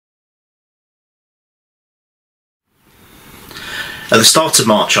At the start of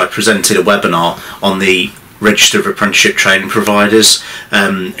March, I presented a webinar on the Register of Apprenticeship Training Providers.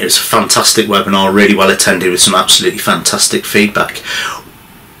 It was a fantastic webinar, really well attended with some absolutely fantastic feedback.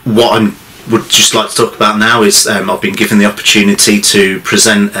 What I would just like to talk about now is I've been given the opportunity to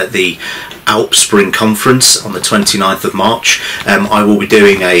present at the AELP Spring Conference on the 29th of March. I will be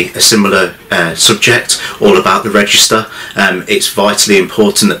doing a similar subject, all about the register. It's vitally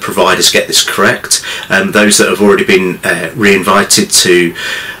important that providers get this correct. Those that have already been re-invited to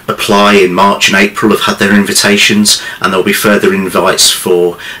apply in March and April have had their invitations, and there'll be further invites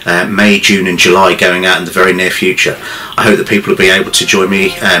for May, June and July going out in the very near future. I hope that people will be able to join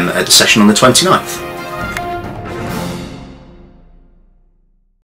me at the session on the 29th.